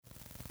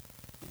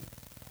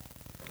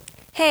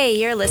Hey,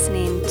 you're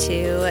listening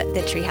to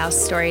the Treehouse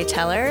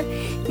Storyteller.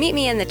 Meet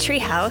me in the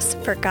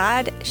Treehouse for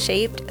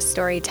God-shaped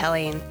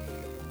storytelling.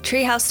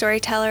 Treehouse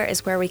Storyteller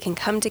is where we can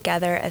come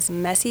together as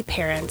messy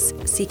parents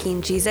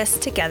seeking Jesus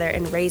together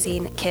and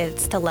raising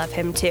kids to love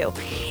him too.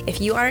 If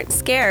you aren't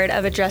scared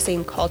of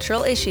addressing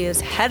cultural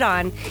issues head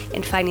on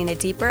and finding a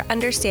deeper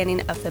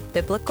understanding of the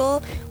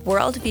biblical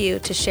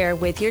worldview to share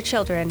with your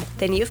children,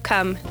 then you've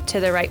come to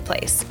the right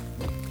place.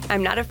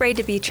 I'm not afraid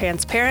to be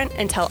transparent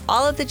and tell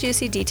all of the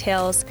juicy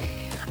details.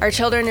 Our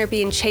children are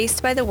being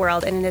chased by the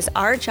world, and it is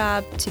our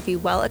job to be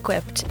well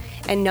equipped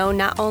and know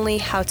not only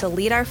how to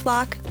lead our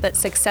flock, but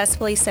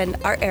successfully send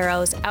our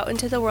arrows out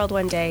into the world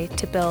one day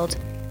to build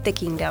the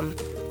kingdom.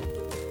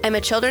 I'm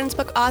a children's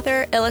book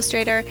author,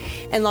 illustrator,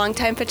 and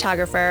longtime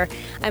photographer.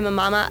 I'm a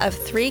mama of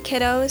 3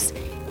 kiddos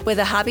with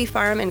a hobby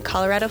farm in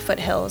Colorado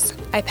foothills.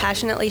 I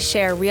passionately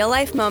share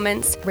real-life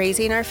moments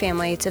raising our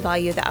family to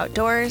value the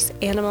outdoors,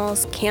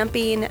 animals,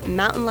 camping,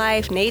 mountain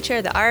life,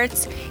 nature, the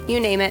arts, you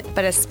name it,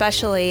 but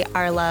especially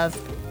our love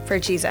for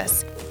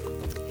Jesus.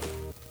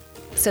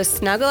 So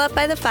snuggle up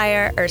by the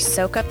fire or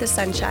soak up the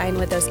sunshine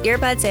with those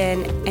earbuds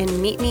in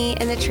and meet me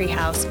in the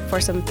treehouse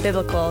for some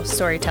biblical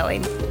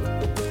storytelling.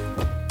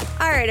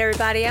 All right,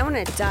 everybody, I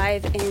want to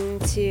dive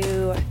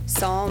into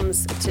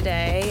Psalms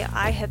today.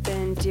 I have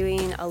been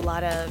doing a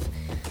lot of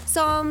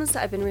Psalms.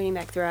 I've been reading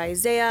back through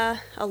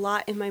Isaiah a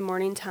lot in my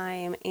morning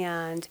time,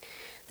 and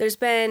there's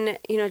been,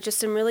 just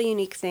some really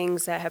unique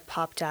things that have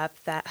popped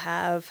up that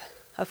have,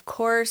 of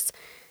course,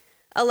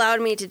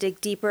 allowed me to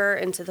dig deeper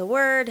into the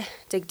Word,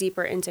 dig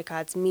deeper into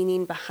God's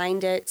meaning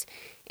behind it,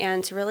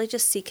 and to really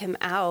just seek Him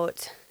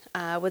out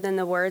within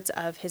the words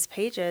of His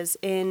pages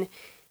in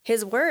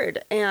His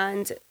Word.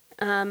 And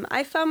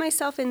I found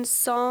myself in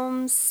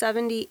Psalm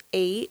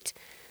 78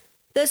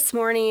 this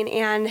morning,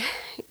 and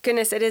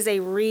goodness, it is a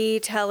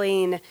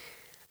retelling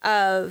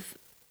of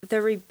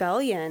the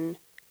rebellion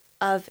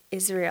of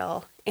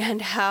Israel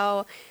and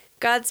how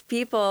God's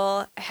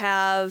people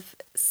have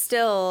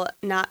still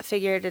not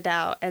figured it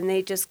out, and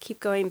they just keep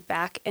going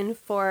back and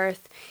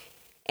forth.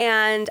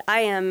 And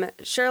I am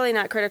surely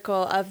not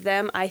critical of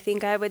them. I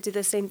think I would do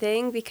the same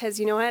thing because,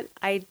 you know what?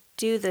 I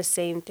do the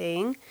same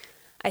thing.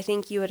 I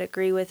think you would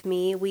agree with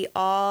me. We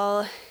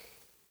all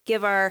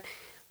give our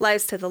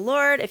lives to the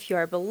Lord. If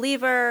you're a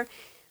believer,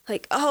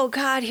 like, oh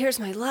God, here's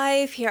my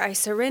life. Here, I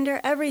surrender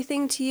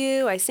everything to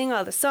you. I sing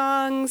all the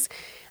songs.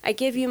 I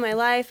give you my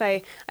life.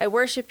 I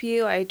worship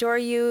you. I adore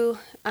you.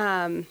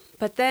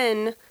 But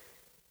then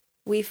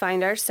we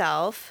find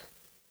ourselves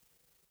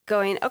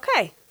going,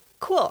 okay,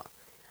 cool.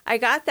 I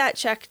got that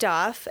checked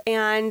off.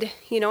 And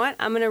you know what?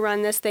 I'm going to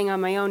run this thing on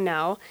my own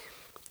now.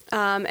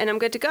 And I'm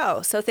good to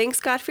go. So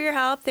thanks, God, for your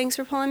help. Thanks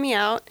for pulling me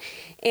out.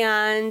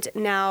 And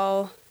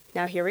now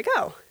here we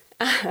go.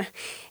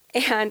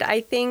 And I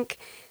think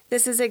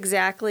this is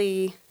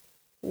exactly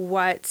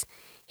what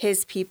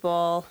his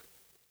people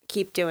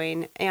keep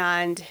doing.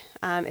 And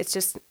it's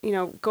just,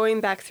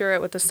 going back through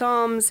it with the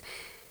Psalms,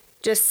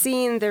 just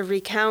seeing the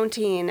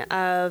recounting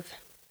of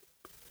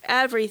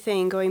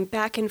everything going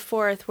back and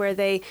forth where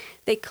they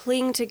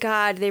cling to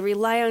God. They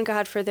rely on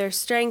God for their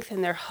strength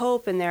and their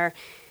hope and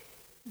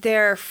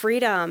their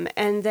freedom,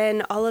 and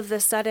then all of a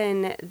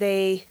sudden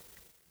they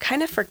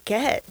kind of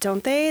forget,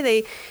 don't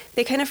they?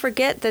 They kind of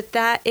forget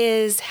that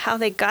is how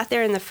they got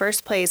there in the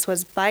first place,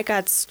 was by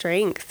God's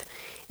strength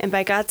and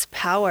by God's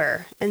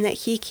power, and that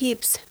he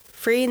keeps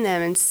freeing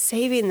them and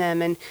saving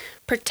them and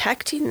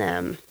protecting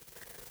them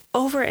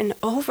over and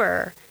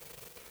over.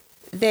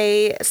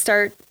 They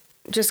start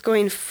just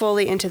going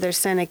fully into their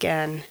sin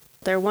again.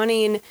 They're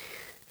wanting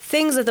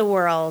things of the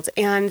world,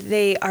 and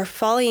they are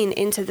falling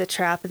into the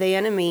trap of the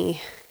enemy.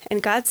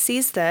 And God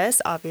sees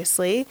this,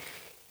 obviously.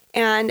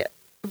 And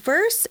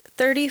verse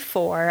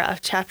 34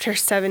 of chapter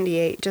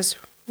 78 just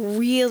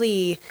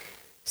really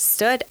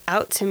stood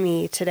out to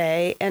me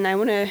today. And I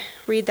want to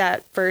read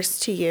that verse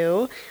to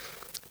you,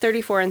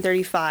 34 and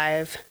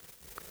 35.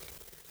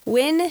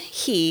 When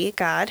he,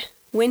 God,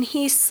 when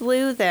he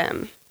slew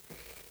them,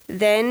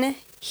 then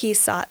he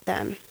sought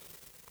them,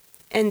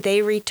 and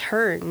they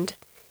returned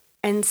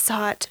and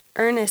sought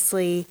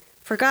earnestly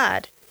for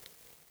God.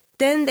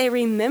 Then they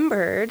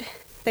remembered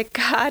that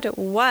God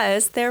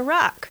was their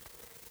rock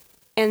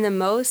and the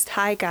Most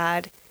High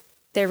God,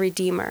 their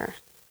Redeemer.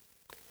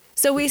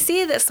 So we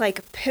see this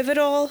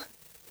pivotal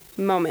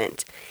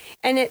moment,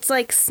 and it's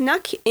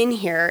snuck in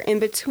here in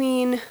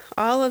between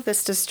all of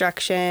this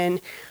destruction,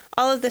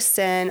 all of the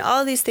sin,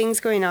 all of these things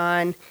going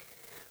on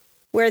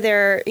where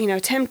they're,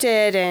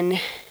 tempted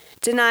and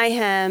deny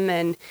him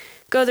and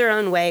go their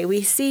own way.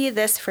 We see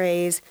this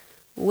phrase,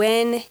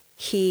 when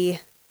he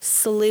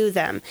slew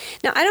them.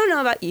 Now, I don't know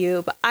about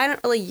you, but I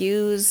don't really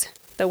use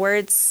the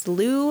word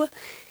slew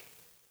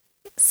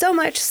so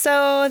much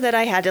so that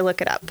I had to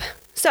look it up.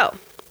 So,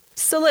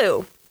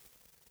 slew,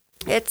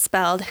 it's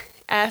spelled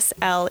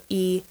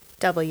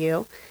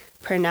S-L-E-W,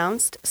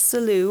 pronounced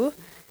slew.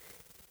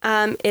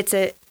 It's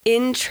an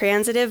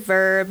intransitive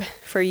verb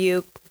for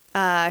you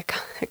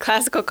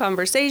classical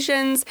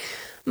conversations.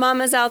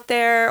 mamas out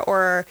there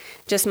or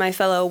just my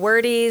fellow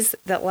wordies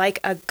that like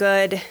a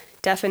good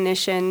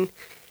definition,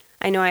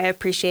 I know I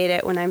appreciate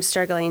it when I'm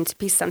struggling to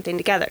piece something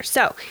together.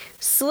 So,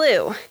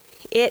 slew,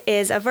 it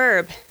is a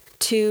verb,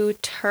 to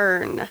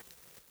turn.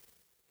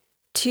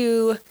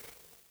 To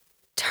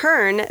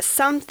turn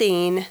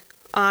something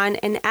on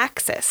an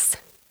axis.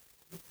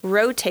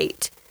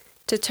 Rotate,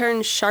 to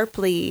turn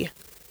sharply.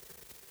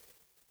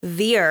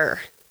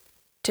 Veer,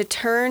 to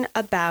turn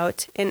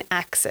about an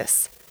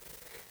axis.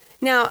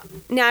 Now,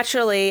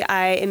 naturally,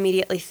 I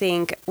immediately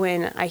think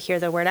when I hear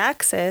the word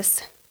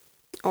axis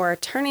or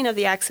turning of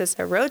the axis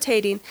or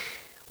rotating,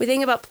 we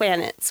think about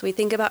planets, we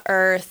think about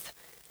Earth,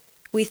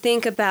 we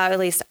think about, at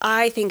least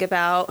I think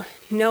about,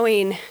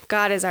 knowing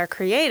God as our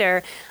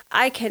creator.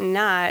 I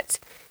cannot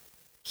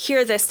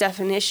hear this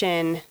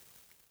definition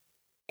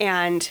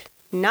and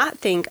not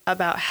think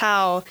about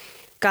how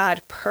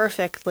God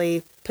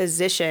perfectly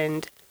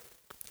positioned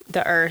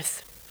the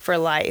earth for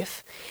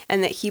life,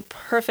 and that he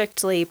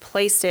perfectly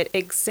placed it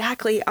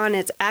exactly on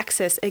its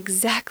axis,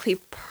 exactly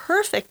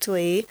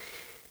perfectly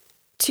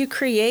to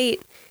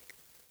create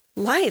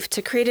life,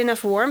 to create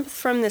enough warmth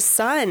from the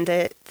sun,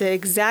 the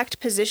exact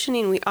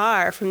positioning we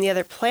are from the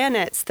other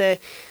planets, the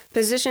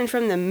position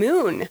from the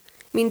moon. I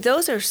mean,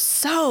 those are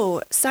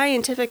so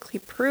scientifically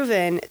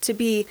proven to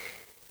be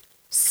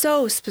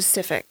so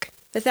specific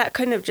that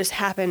couldn't have just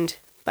happened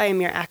by a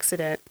mere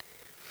accident,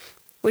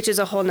 which is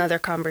a whole nother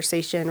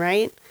conversation,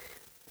 right?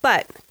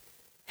 But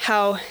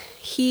how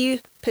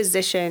he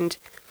positioned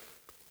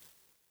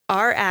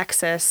our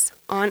axis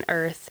on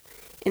Earth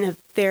in a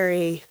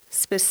very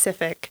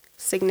specific,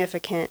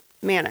 significant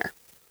manner.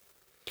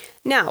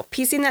 Now,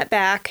 piecing that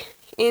back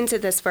into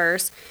this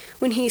verse,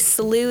 when he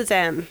slew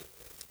them,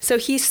 so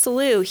he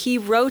slew, he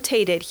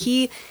rotated,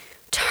 he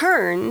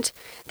turned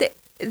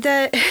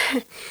the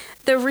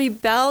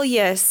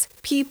rebellious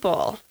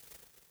people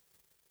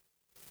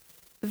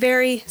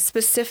very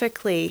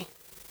specifically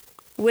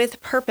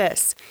with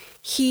purpose.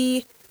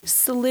 He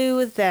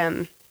slew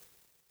them.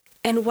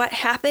 And what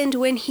happened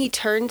when he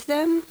turned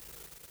them?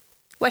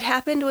 What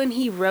happened when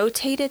he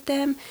rotated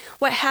them?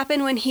 What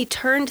happened when he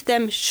turned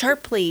them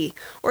sharply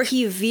or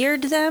he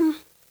veered them?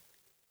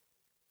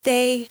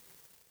 They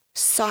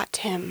sought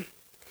him.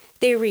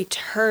 They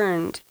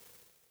returned.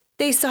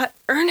 They sought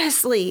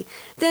earnestly.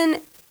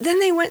 Then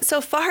they went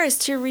so far as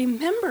to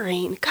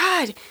remembering,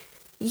 God,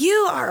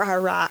 you are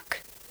our rock.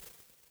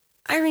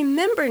 I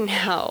remember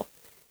now.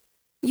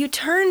 You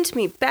turned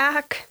me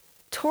back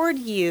toward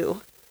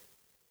you,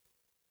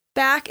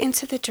 back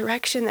into the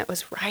direction that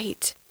was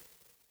right,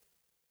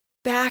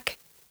 back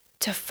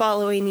to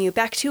following you,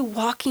 back to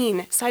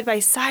walking side by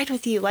side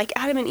with you like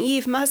Adam and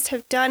Eve must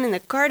have done in the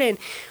garden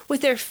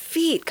with their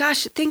feet.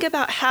 Gosh, think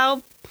about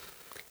how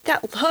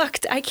that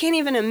looked. I can't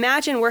even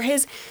imagine. Were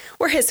his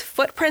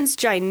footprints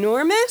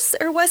ginormous,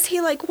 or was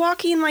he like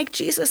walking like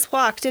Jesus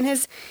walked and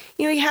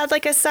he had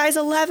like a size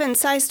 11,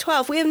 size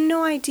 12? We have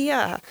no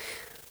idea.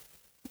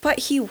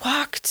 But he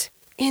walked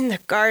in the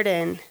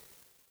garden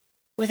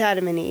with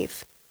Adam and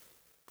Eve.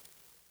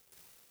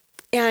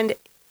 And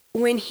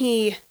when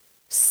he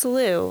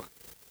slew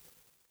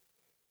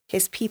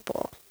his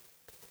people,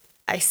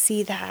 I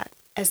see that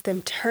as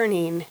them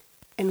turning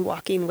and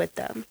walking with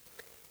them.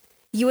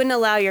 You wouldn't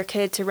allow your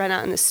kid to run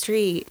out in the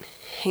street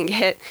and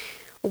get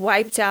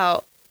wiped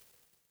out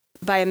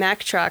by a Mack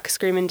truck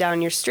screaming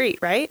down your street,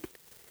 right?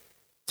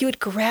 You would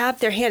grab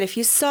their hand. If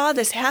you saw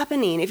this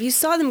happening, if you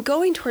saw them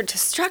going toward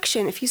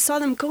destruction, if you saw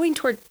them going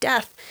toward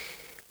death,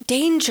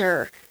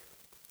 danger,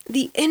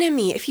 the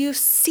enemy, if you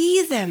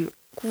see them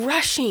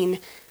rushing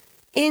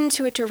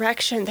into a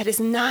direction that is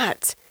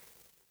not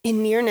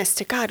in nearness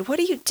to God, what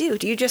do?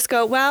 Do you just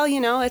go, well,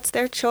 it's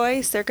their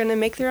choice. They're going to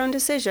make their own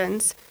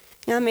decisions.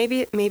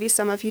 Maybe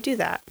some of you do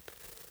that.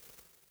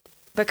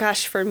 But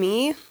gosh, for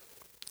me,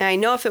 and I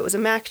know if it was a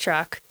Mack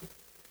truck,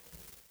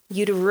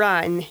 you'd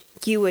run,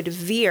 you would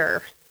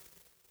veer,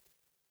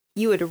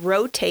 you would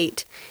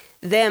rotate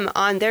them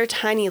on their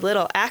tiny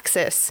little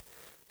axis,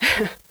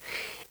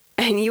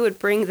 and you would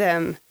bring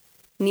them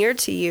near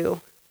to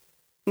you,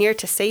 near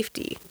to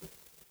safety,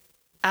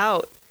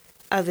 out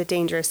of the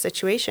dangerous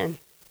situation.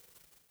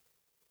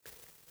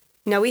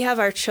 Now we have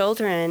our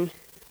children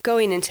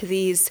going into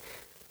these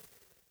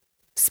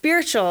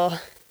spiritual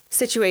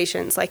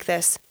situations like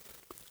this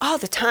all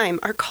the time.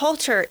 Our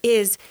culture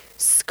is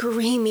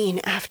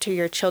screaming after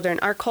your children.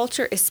 Our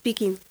culture is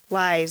speaking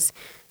lies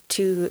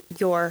to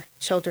your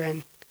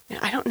children. And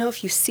I don't know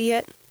if you see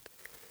it.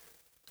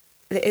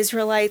 The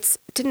Israelites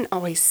didn't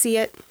always see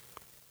it.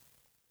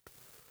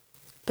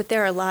 But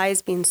there are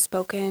lies being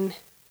spoken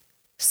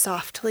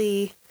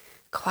softly,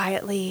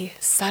 quietly,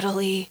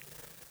 subtly.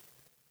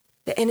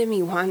 The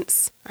enemy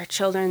wants our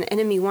children. The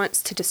enemy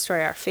wants to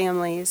destroy our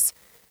families,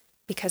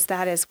 because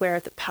that is where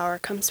the power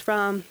comes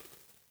from.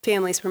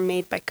 Families were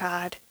made by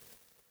God.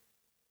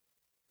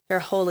 They're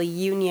a holy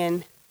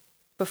union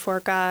before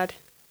God.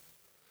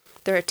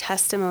 They're a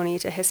testimony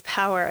to his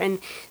power. And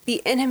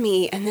the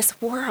enemy and this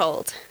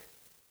world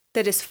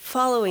that is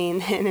following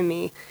the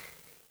enemy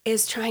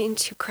is trying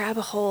to grab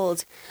a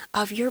hold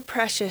of your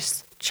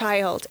precious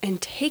child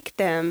and take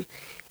them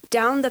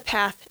down the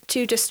path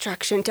to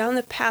destruction, down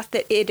the path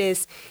that it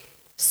is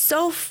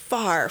so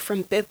far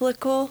from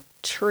biblical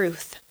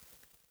truth.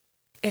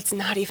 It's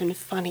not even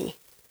funny.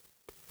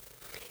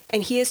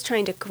 And he is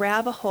trying to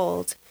grab a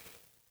hold,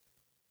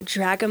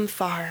 drag them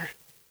far.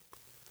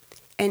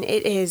 And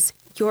it is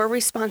your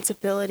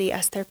responsibility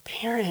as their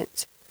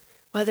parent,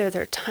 whether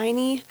they're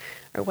tiny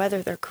or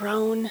whether they're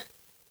grown,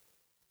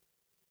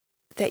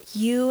 that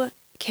you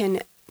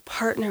can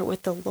partner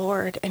with the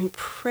Lord and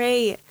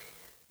pray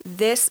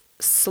this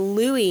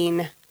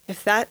slewing,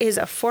 if that is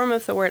a form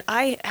of the word,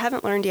 I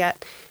haven't learned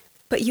yet,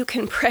 but you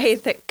can pray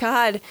that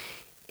God,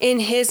 in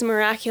his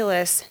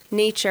miraculous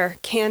nature,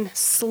 can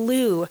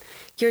slew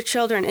your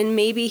children. And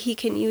maybe he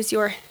can use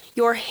your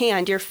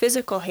hand, your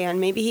physical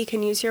hand. Maybe he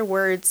can use your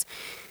words.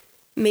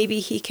 Maybe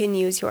he can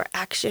use your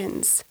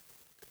actions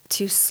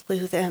to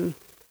slew them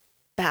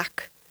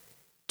back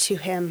to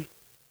him,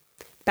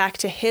 back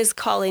to his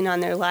calling on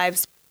their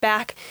lives,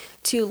 back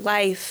to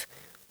life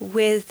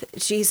with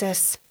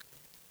Jesus.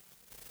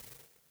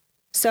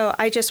 So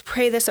I just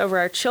pray this over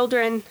our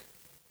children.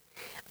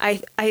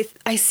 I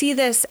see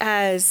this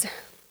as,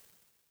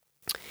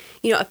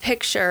 a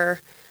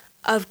picture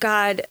of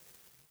God,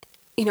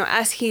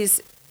 as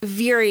he's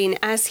veering,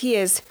 as he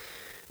is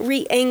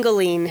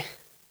re-angling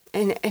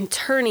and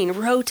turning,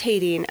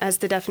 rotating, as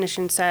the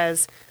definition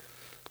says,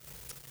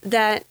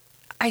 that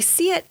I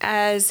see it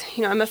as,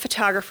 I'm a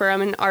photographer,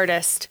 I'm an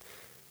artist.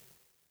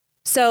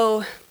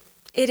 So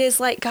it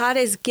is like God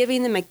is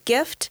giving them a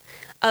gift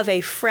of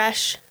a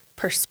fresh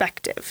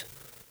perspective.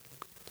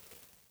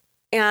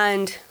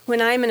 And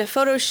when I'm in a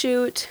photo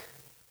shoot,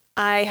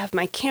 I have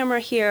my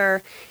camera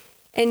here,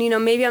 and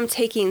maybe I'm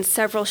taking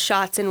several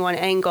shots in one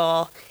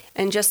angle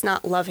and just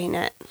not loving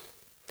it.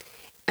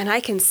 And I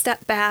can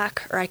step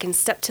back, or I can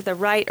step to the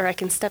right, or I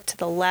can step to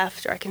the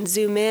left, or I can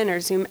zoom in or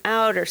zoom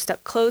out or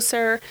step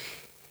closer.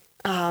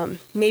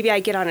 Maybe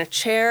I get on a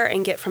chair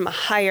and get from a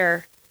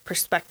higher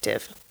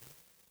perspective.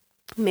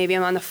 Maybe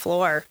I'm on the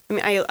floor.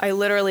 I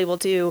literally will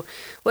do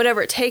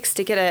whatever it takes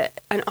to get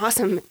an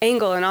awesome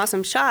angle, an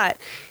awesome shot.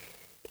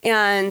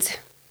 And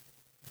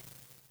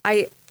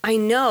I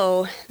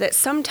know that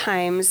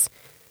sometimes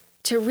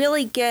to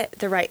really get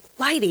the right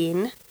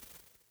lighting,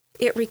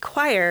 it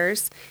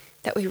requires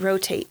that we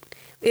rotate.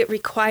 It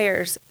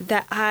requires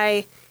that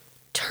I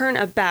turn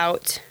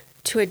about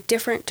to a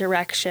different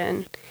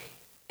direction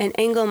and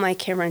angle my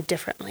camera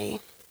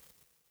differently.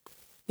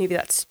 Maybe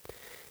that's,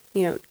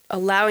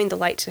 allowing the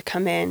light to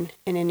come in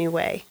a new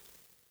way.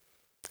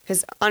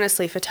 Because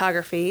honestly,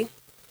 photography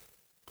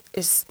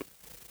is,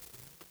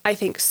 I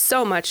think,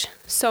 so much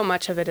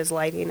of it is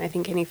lighting. I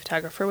think any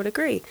photographer would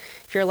agree.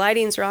 If your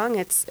lighting's wrong,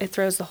 it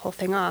throws the whole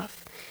thing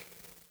off.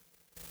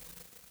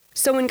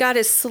 So when God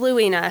is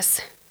slewing us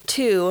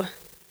to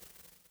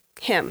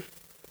him,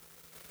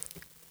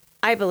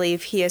 I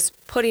believe he is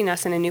putting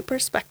us in a new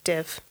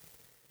perspective,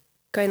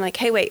 going like,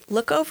 hey, wait,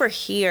 look over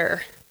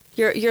here.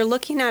 You're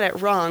looking at it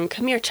wrong.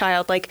 Come here,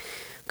 child.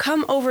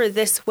 Come over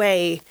this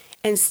way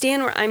and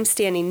stand where I'm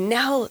standing.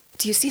 Now,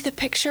 do you see the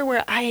picture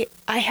where I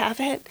have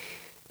it?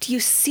 Do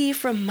you see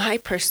from my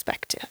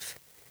perspective?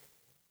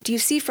 Do you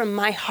see from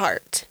my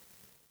heart?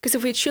 Because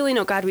if we truly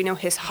know God, we know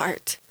his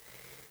heart.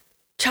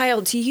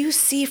 Child, do you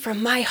see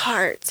from my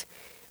heart,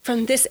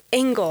 from this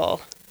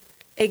angle,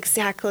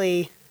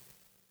 exactly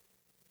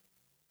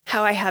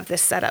how I have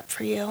this set up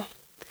for you?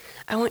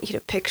 I want you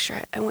to picture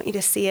it. I want you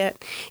to see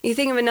it. You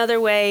think of another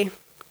way,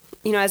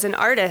 as an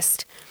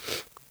artist,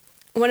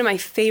 one of my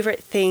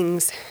favorite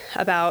things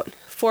about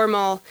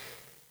formal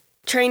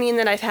training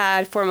that I've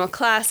had, formal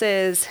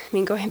classes,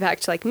 going back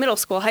to middle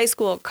school, high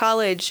school,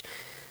 college,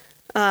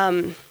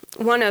 one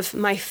of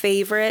my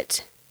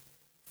favorite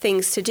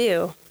things to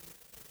do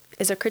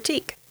is a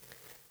critique.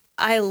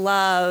 I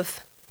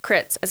love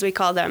crits, as we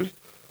call them.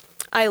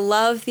 I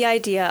love the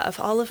idea of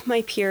all of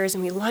my peers,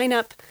 and we line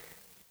up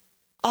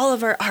all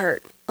of our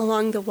art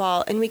along the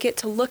wall, and we get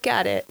to look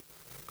at it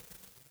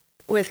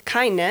with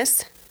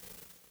kindness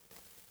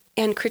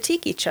and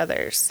critique each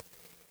other's.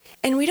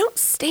 And we don't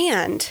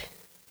stand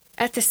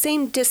at the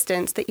same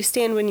distance that you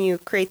stand when you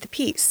create the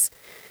piece.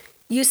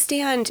 You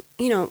stand,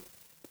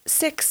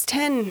 6,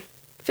 10,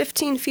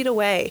 15 feet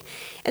away,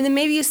 and then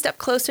maybe you step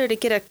closer to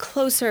get a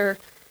closer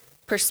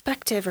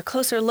perspective or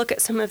closer look at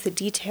some of the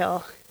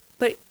detail.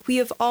 But we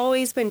have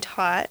always been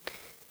taught,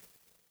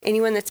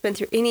 anyone that's been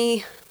through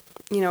any,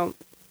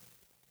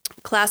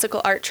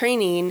 classical art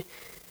training,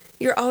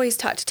 you're always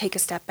taught to take a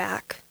step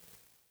back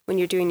when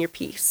you're doing your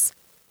piece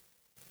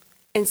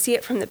and see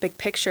it from the big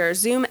picture.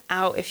 Zoom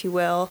out, if you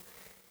will,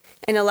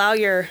 and allow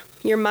your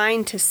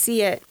mind to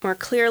see it more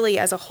clearly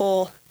as a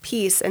whole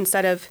piece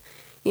instead of,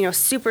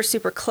 super,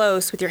 super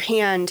close with your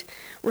hand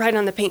right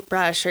on the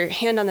paintbrush or your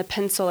hand on the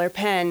pencil or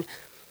pen.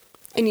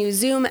 And you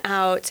zoom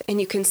out and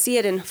you can see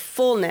it in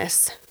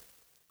fullness,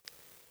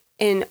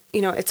 in,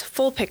 its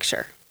full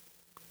picture.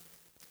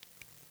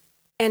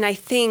 And I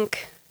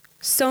think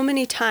so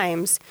many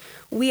times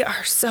we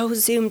are so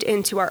zoomed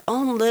into our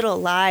own little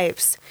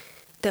lives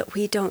that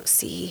we don't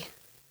see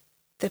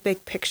the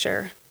big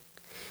picture.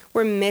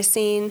 We're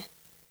missing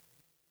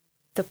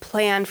the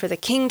plan for the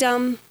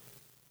kingdom.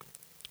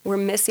 We're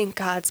missing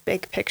God's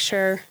big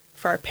picture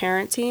for our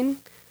parenting.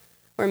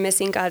 We're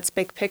missing God's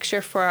big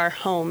picture for our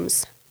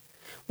homes.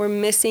 We're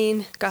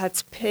missing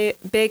God's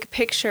big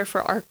picture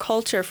for our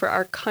culture, for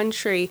our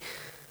country,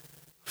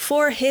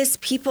 for his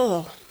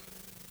people.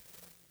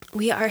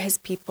 We are his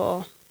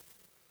people.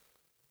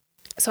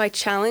 So I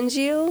challenge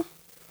you,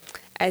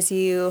 as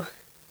you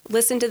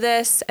listen to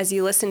this, as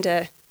you listen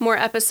to more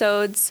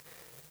episodes,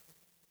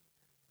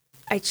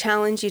 I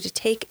challenge you to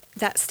take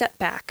that step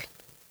back,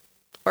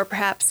 or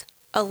perhaps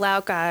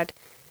allow God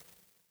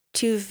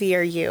to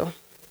veer you.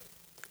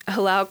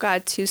 Allow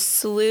God to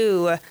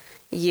slew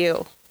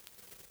you,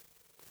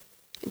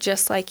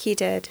 just like he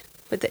did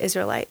with the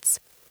Israelites.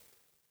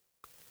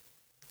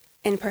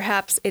 And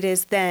perhaps it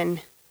is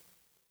then,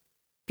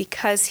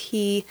 because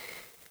he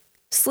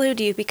slewed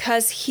you,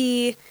 because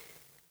he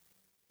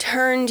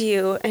turned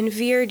you and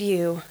veered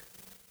you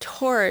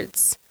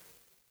towards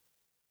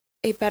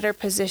a better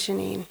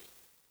positioning,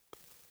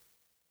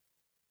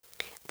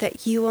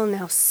 that you will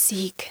now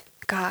seek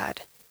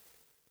God,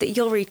 that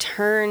you'll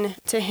return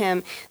to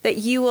him, that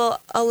you will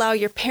allow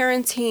your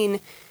parenting,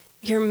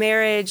 your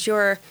marriage,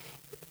 your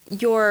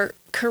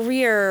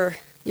career,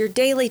 your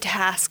daily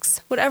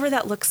tasks, whatever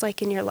that looks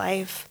like in your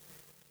life,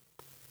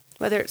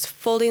 whether it's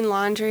folding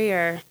laundry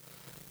or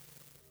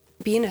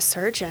being a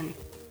surgeon,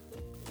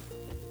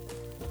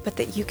 but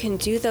that you can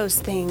do those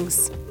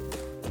things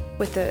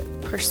with the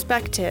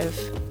perspective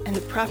and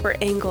the proper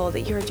angle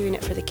that you're doing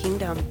it for the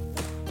kingdom.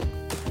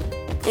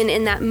 And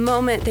in that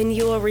moment, then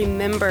you will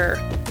remember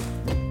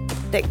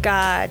that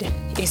God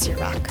is your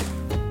rock.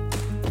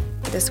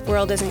 This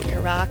world isn't your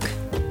rock.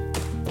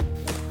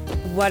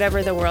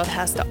 Whatever the world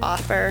has to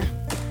offer,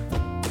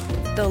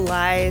 the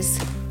lies,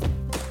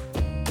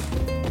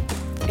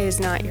 is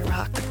not your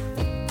rock.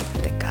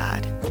 That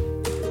God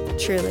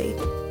truly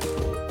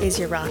is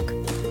your rock.